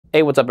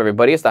Hey, what's up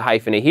everybody? It's the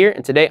Hyphenate here,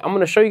 and today I'm going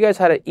to show you guys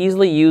how to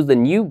easily use the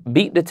new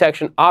beat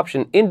detection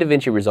option in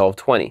DaVinci Resolve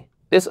 20.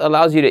 This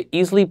allows you to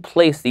easily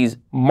place these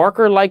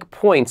marker-like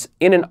points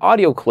in an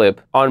audio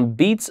clip on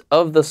beats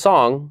of the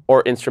song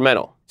or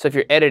instrumental. So if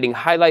you're editing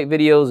highlight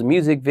videos,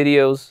 music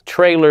videos,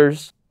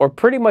 trailers, or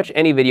pretty much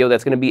any video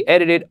that's going to be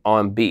edited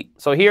on beat.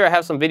 So here I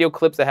have some video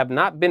clips that have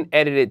not been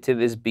edited to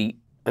this beat.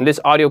 And this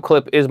audio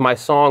clip is my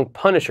song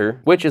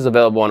Punisher, which is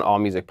available on all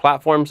music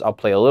platforms. I'll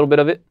play a little bit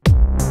of it.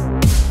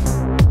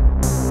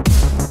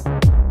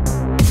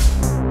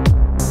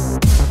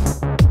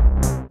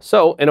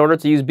 So in order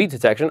to use beat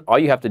detection, all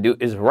you have to do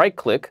is right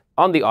click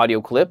on the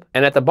audio clip,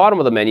 and at the bottom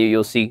of the menu,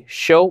 you'll see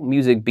Show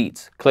Music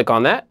Beats. Click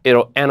on that,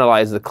 it'll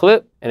analyze the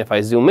clip, and if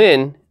I zoom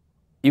in,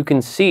 you can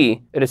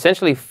see it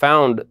essentially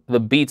found the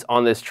beats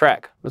on this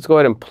track. Let's go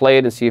ahead and play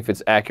it and see if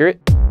it's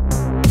accurate.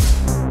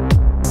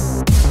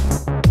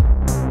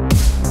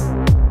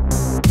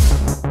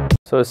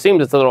 So it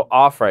seems it's a little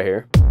off right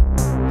here.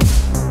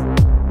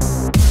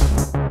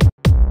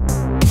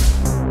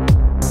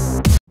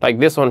 Like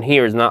this one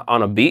here is not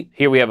on a beat.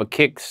 Here we have a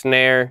kick,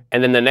 snare,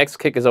 and then the next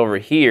kick is over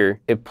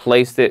here. It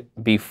placed it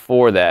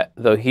before that,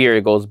 though here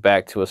it goes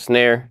back to a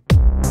snare.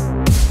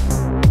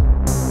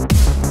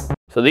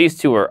 So these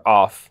two are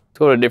off. Let's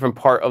go to a different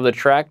part of the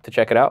track to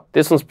check it out.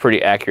 This one's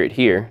pretty accurate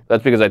here.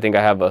 That's because I think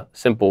I have a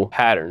simple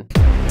pattern.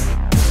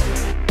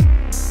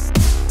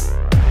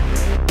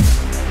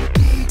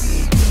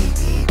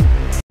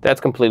 That's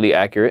completely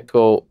accurate. Let's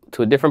go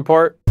to a different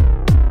part.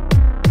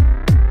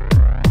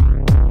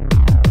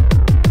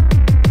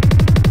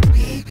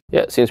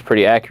 Yeah, it seems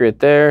pretty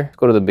accurate there. Let's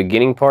go to the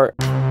beginning part.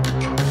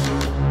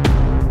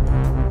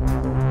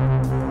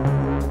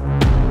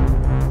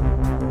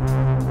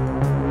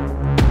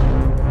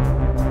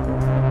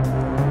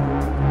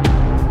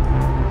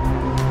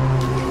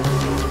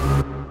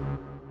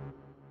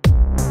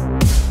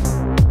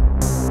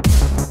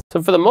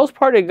 So for the most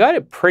part, it got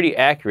it pretty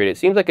accurate. It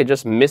seems like it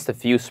just missed a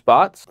few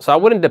spots. So I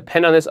wouldn't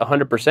depend on this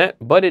 100%,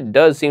 but it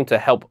does seem to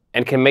help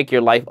and can make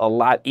your life a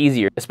lot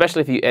easier,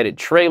 especially if you edit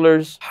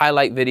trailers,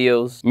 highlight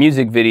videos,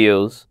 music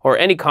videos, or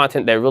any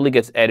content that really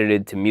gets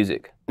edited to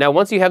music. Now,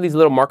 once you have these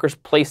little markers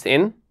placed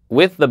in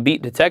with the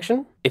beat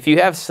detection, if you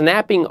have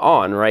snapping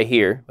on right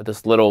here with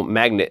this little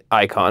magnet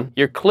icon,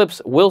 your clips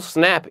will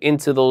snap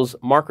into those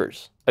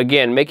markers.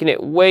 Again, making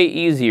it way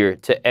easier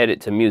to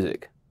edit to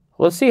music.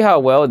 Let's see how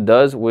well it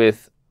does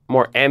with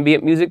more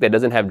ambient music that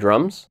doesn't have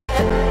drums.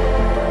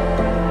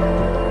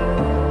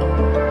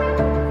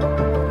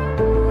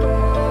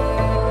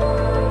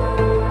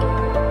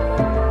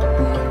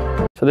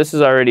 So this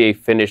is already a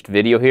finished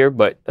video here,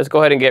 but let's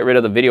go ahead and get rid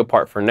of the video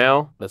part for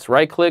now. Let's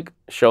right click,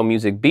 Show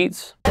Music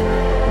Beats.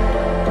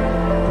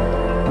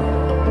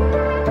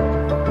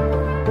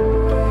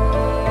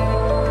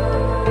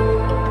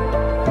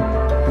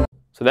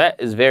 So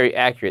that is very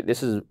accurate.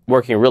 This is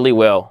working really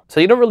well. So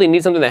you don't really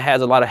need something that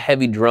has a lot of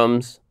heavy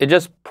drums. It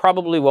just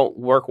probably won't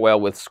work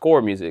well with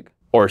score music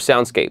or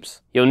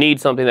soundscapes. You'll need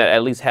something that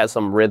at least has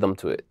some rhythm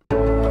to it.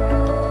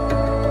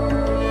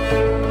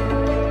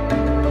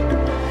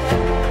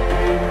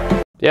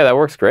 Yeah, that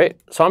works great.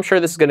 So I'm sure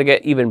this is gonna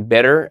get even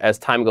better as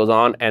time goes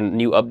on and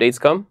new updates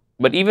come.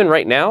 But even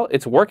right now,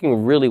 it's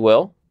working really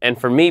well. And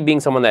for me,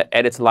 being someone that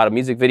edits a lot of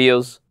music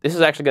videos, this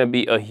is actually going to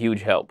be a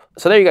huge help.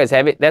 So there you guys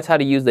have it. That's how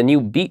to use the new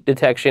beat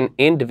detection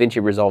in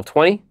DaVinci Resolve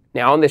 20.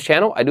 Now on this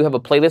channel, I do have a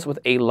playlist with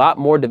a lot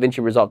more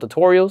DaVinci Resolve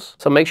tutorials,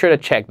 so make sure to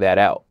check that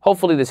out.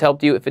 Hopefully this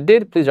helped you. If it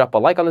did, please drop a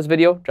like on this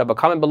video, drop a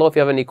comment below if you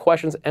have any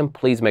questions, and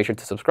please make sure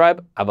to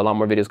subscribe. I have a lot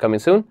more videos coming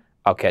soon.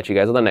 I'll catch you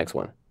guys on the next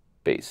one.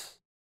 Peace.